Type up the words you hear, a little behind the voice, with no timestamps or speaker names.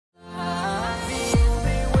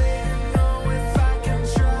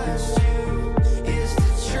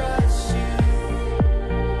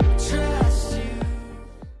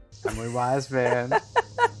Weisband.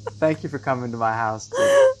 Thank you for coming to my house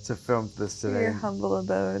to film this today. Your humble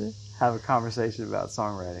abode. Have a conversation about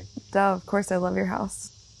songwriting. Duh, of course I love your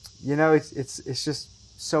house. You know, it's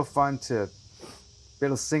just so fun to be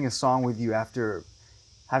able to sing a song with you after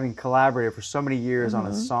having collaborated for so many years on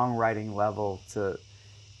a songwriting level. To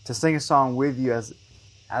sing a song with you as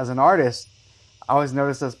an artist, I always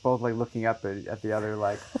notice us both like looking up at the other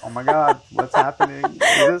like, oh my God, what's happening?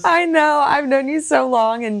 I know. I've known you so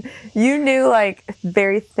long, and you knew like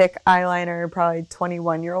very thick eyeliner, probably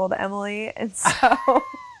 21-year-old Emily, and so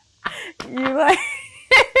you like.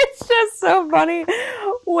 It's just so funny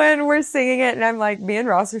when we're singing it, and I'm like, me and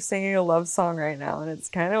Ross are singing a love song right now, and it's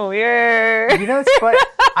kind of weird. You know, it's funny.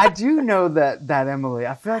 I do know that Emily.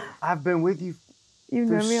 I feel like I've been with you. You've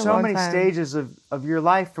known me a so long many time. stages of your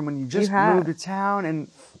life from when you just moved to town, and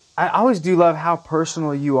I always do love how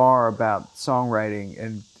personal you are about songwriting,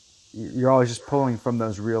 and you're always just pulling from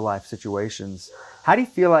those real life situations. How do you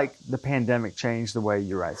feel like the pandemic changed the way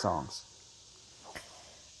you write songs?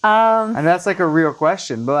 And that's like a real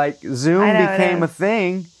question, but like Zoom became a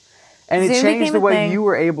thing, and it changed the way you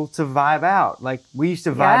were able to vibe out. Like we used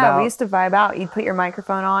to vibe out. Yeah, we used to vibe out. You'd put your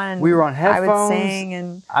microphone on, and we were on headphones. I would sing,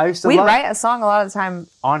 and we'd write a song a lot of the time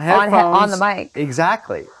on headphones on the mic.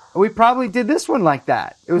 Exactly. We probably did this one like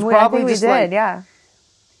that. It was probably I think just we did, like, yeah.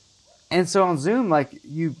 And so on Zoom, like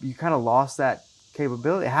you kind of lost that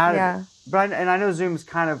capability. But I know Zoom's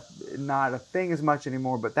kind of not a thing as much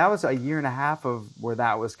anymore, but that was a year and a half of where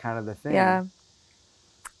that was kind of the thing. Yeah.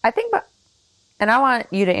 I think, and I want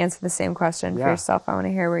you to answer the same question for yourself. I want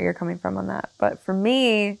to hear where you're coming from on that. But for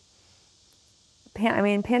me,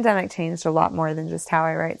 pandemic changed a lot more than just how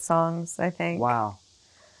I write songs, I think. Wow.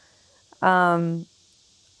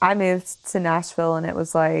 I moved to Nashville, and it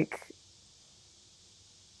was like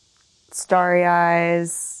starry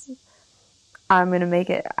eyes. I'm going to make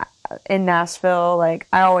it in Nashville. Like,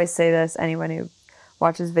 I always say this, anyone who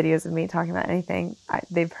watches videos of me talking about anything,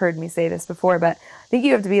 they've heard me say this before, but I think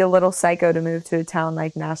you have to be a little psycho to move to a town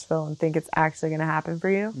like Nashville and think it's actually going to happen for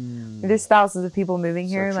you. There's thousands of people moving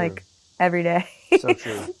here like every day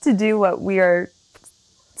to do what we are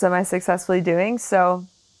semi-successfully doing. So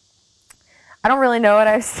I don't really know what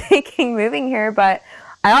I was thinking moving here, but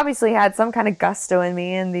I obviously had some kind of gusto in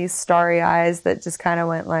me and these starry eyes that just kind of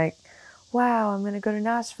went like, wow, I'm going to go to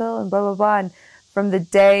Nashville and blah, blah, blah. And from the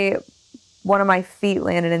day one of my feet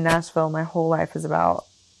landed in Nashville, my whole life was about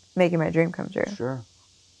making my dream come true. Sure.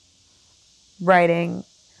 Writing,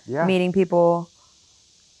 meeting people,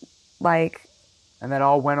 like... And that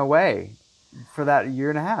all went away for that year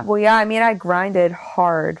and a half. Well, yeah, I mean, I grinded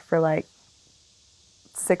hard for like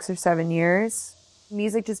 6 or 7 years.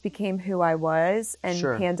 Music just became who I was, and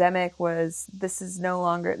pandemic was, this no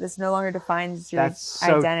longer defines your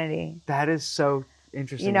identity. That is so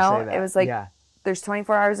interesting. You know, to say that. It was like, there's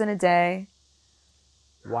 24 hours in a day.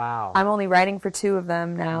 Wow. I'm only writing for 2 of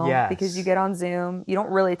them now because you get on Zoom. You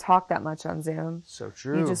don't really talk that much on Zoom. So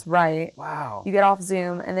true. You just write. Wow. You get off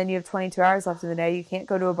Zoom, and then you have 22 hours left in the day. You can't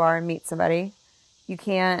go to a bar and meet somebody. You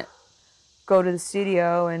can't go to the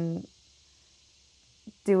studio and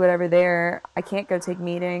do whatever there. I can't go take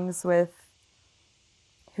meetings with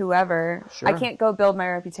whoever. Sure. I can't go build my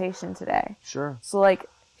reputation today. Sure. So, like,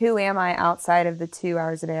 who am I outside of the 2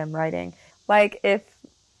 hours a day I'm writing? Like, if...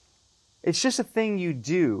 It's just a thing you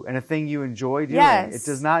do and a thing you enjoy doing. Yes. It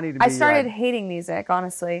does not need to be... I started hating music,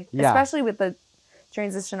 honestly. Yeah. Especially with the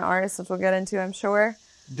transition artists, which we'll get into, I'm sure.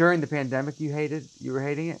 During the pandemic, you were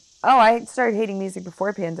hating it? Oh, I started hating music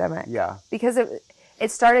before pandemic. Yeah. Because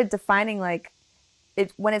it started defining, like...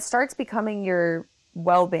 when it starts becoming your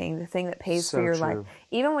well-being, the thing that pays for your life,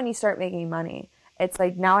 even when you start making money, it's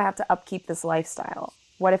like, now I have to upkeep this lifestyle.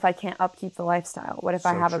 What if I can't upkeep the lifestyle? What if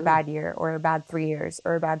I have a bad year or a bad 3 years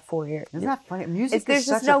or a bad 4 years? Isn't that funny? Music there's is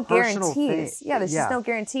just such no a personal guarantees. thing. Yeah, there's just no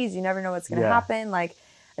guarantees. You never know what's going to happen. Like,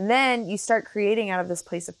 and then you start creating out of this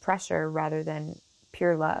place of pressure rather than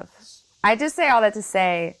pure love. I just say all that to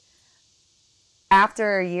say,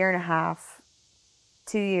 after a year and a half,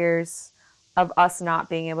 2 years of us not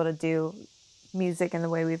being able to do music in the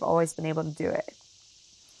way we've always been able to do it.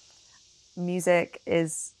 Music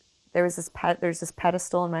is, there's this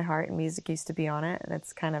pedestal in my heart, and music used to be on it, and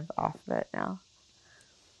it's kind of off of it now.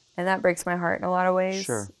 And that breaks my heart in a lot of ways.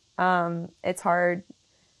 Sure. It's hard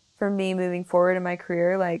for me moving forward in my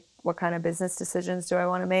career, like, what kind of business decisions do I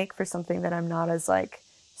want to make for something that I'm not as, like,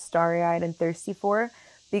 starry-eyed and thirsty for?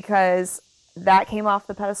 Because that came off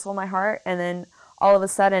the pedestal in my heart, and then all of a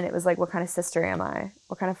sudden it was like, what kind of sister am I?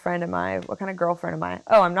 What kind of friend am I? What kind of girlfriend am I?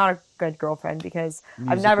 Oh, I'm not a good girlfriend because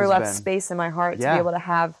I've never left space in my heart to be able to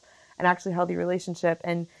have an actually healthy relationship.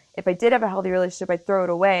 And if I did have a healthy relationship, I'd throw it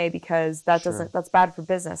away because that's bad for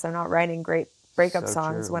business. I'm not writing great breakup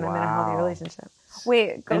songs when I'm in a healthy relationship.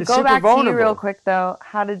 Wait, go back to you real quick though.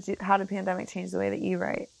 How did pandemic change the way that you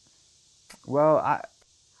write? Well,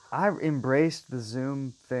 I embraced the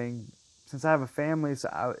Zoom thing since I have a family.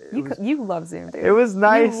 So you love Zoom, dude. It was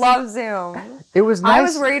nice. You love Zoom. It was nice. I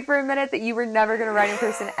was worried for a minute that you were never going to write in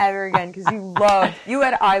person ever again because you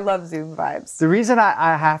had I love Zoom vibes. The reason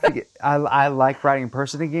I like writing in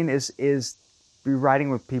person again is be writing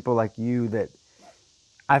with people like you that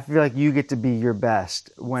I feel like you get to be your best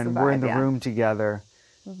when we're in the room together.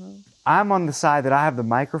 Mm-hmm. I'm on the side that I have the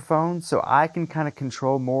microphone, so I can kind of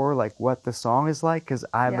control more like what the song is like because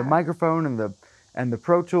I have the microphone and the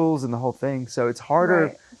Pro Tools and the whole thing. So it's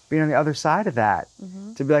harder being on the other side of that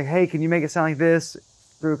to be like, hey, can you make it sound like this?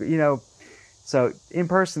 So in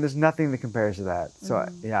person, there's nothing that compares to that. So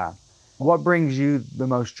what brings you the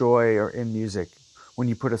most joy or in music? When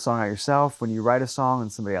you put a song out yourself, when you write a song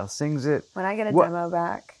and somebody else sings it? When I get a demo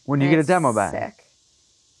back. When you get a demo back. Sick.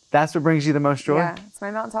 That's what brings you the most joy? Yeah, it's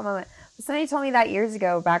my mountaintop moment. But somebody told me that years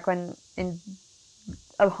ago, back when, in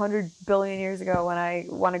 100 billion years ago when I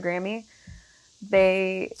won a Grammy,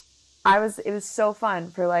 it was so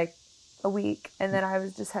fun for like a week. And then I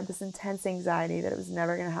just had this intense anxiety that it was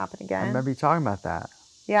never going to happen again. I remember you talking about that.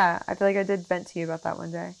 Yeah, I feel like I did vent to you about that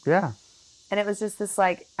one day. Yeah. And it was just this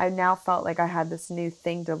like, I now felt like I had this new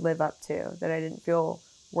thing to live up to that I didn't feel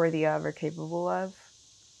worthy of or capable of.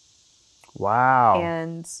 Wow.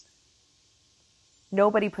 And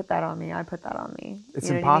nobody put that on me. I put that on me. It's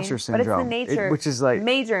imposter syndrome. But it's the nature, which is like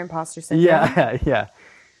major imposter syndrome. Yeah.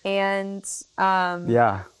 And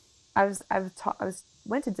I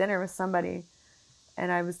went to dinner with somebody,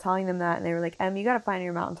 and I was telling them that, and they were like, "Em, you got to find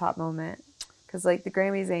your mountaintop moment, because like the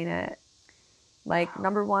Grammys ain't it, like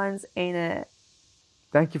number ones ain't it."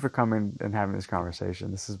 Thank you for coming and having this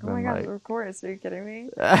conversation. This has been my God, of course. Are you kidding me?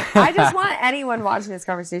 I just want anyone watching this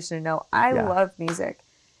conversation to know I love music.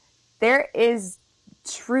 There is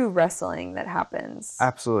true wrestling that happens.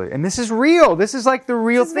 Absolutely. And this is real. This is like the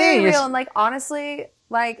real thing. Very real. And like, honestly,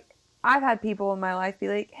 like I've had people in my life be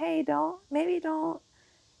like, hey, don't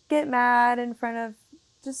get mad in front of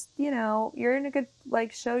just, you're in a good,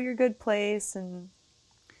 like, show your good place. And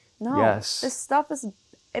no, this stuff is,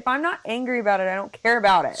 if I'm not angry about it, I don't care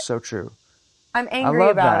about it. So true. I'm angry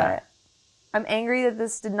about it. I'm angry that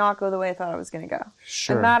this did not go the way I thought it was going to go.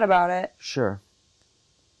 Sure. I'm mad about it. Sure.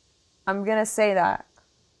 I'm going to say that.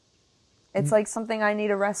 It's like something I need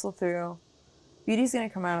to wrestle through. Beauty's going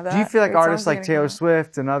to come out of that. Do you feel like artists like Taylor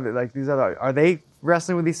Swift and are they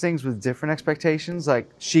wrestling with these things with different expectations? Like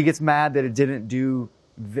she gets mad that it didn't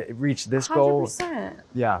reach this 100%. Goal. 100%.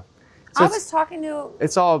 Yeah. So I was talking to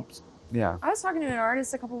an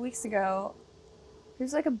artist a couple weeks ago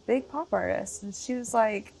who's like a big pop artist, and she was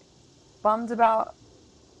like bummed about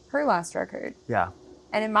her last record. Yeah.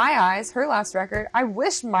 And in my eyes, her last record, I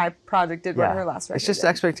wish my project did what her last record It's just did.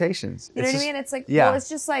 expectations. You know what I mean? It's like, well, it's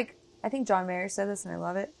just like, I think John Mayer said this and I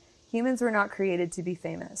love it. Humans were not created to be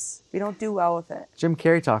famous. We don't do well with it. Jim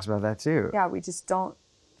Carrey talks about that too. Yeah, we just don't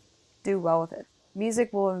do well with it.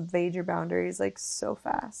 Music will invade your boundaries like so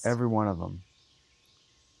fast. Every one of them.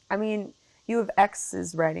 I mean, you have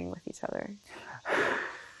exes writing with each other.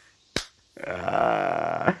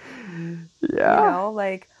 Yeah.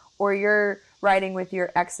 Or you're writing with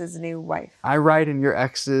your ex's new wife. I write in your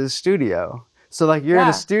ex's studio. So, you're in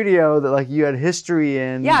a studio that, you had history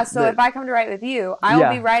in. Yeah, so if I come to write with you, I will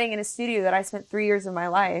be writing in a studio that I spent 3 years of my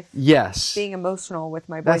life being emotional with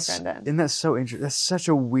my boyfriend in. And that's so interesting. That's such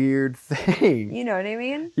a weird thing. You know what I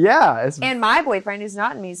mean? Yeah. And my boyfriend, who's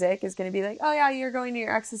not in music, is going to be like, oh, yeah, you're going to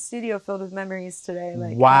your ex's studio filled with memories today.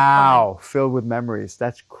 Wow. Filled with memories.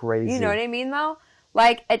 That's crazy. You know what I mean, though?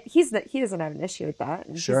 He doesn't have an issue with that.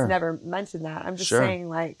 And he's never mentioned that. I'm just saying,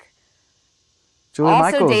 Julia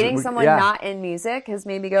also Michaels, dating someone not in music has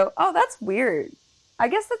made me go, oh, that's weird. I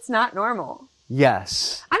guess that's not normal.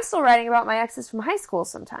 Yes. I'm still writing about my exes from high school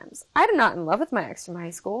sometimes. I'm not in love with my ex from high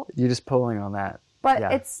school. You're just pulling on that. But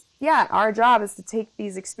our job is to take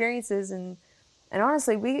these experiences and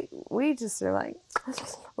honestly, we just are like,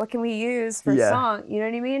 what can we use for a song? You know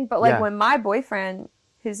what I mean? But when my boyfriend,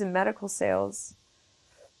 who's in medical sales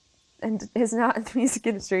and is not in the music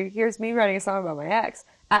industry, hears me writing a song about my ex,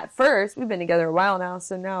 at first, we've been together a while now,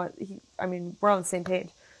 so now, we're on the same page.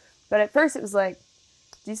 But at first it was like,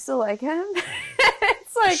 do you still like him?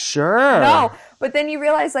 It's like, sure. No. But then you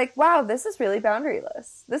realize, wow, this is really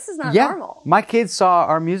boundaryless. This is not normal. My kids saw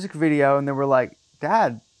our music video and they were like,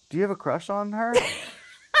 Dad, do you have a crush on her?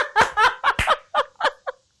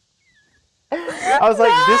 I was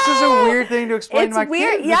like, this is a weird thing to explain to my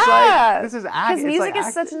kids. Yeah. It's like, this is because music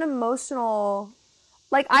is such an emotional.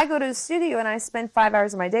 Like, I go to the studio and I spend 5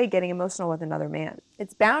 hours of my day getting emotional with another man.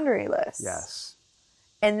 It's boundaryless. Yes.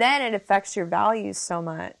 And then it affects your values so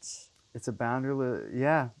much. It's a boundaryless.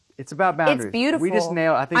 Yeah. It's about boundaries. It's beautiful. We just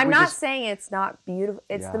nail. I think I'm not saying it's not beautiful.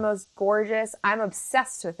 It's the most gorgeous. I'm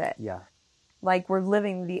obsessed with it. Yeah. Like, we're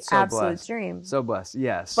living the So absolute blessed. dream. So blessed.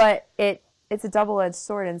 Yes. But it's a double-edged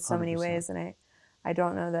sword in so 100%. many ways, and I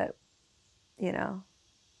don't know that,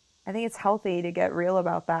 I think it's healthy to get real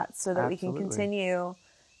about that so that we can continue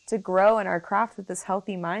to grow in our craft with this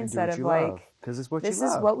healthy mindset of like, because it's what this you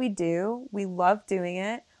love. is what we do. We love doing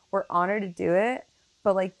it. We're honored to do it.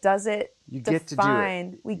 But like, does it get to do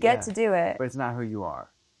it. We get to do it. But it's not who you are.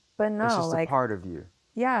 But no, it's just like, a part of you.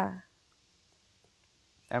 Yeah.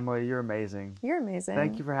 Emily, you're amazing. You're amazing.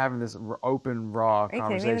 Thank you for having this open, raw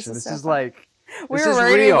conversation. This is we this were is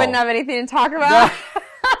worried real. we wouldn't have anything to talk about.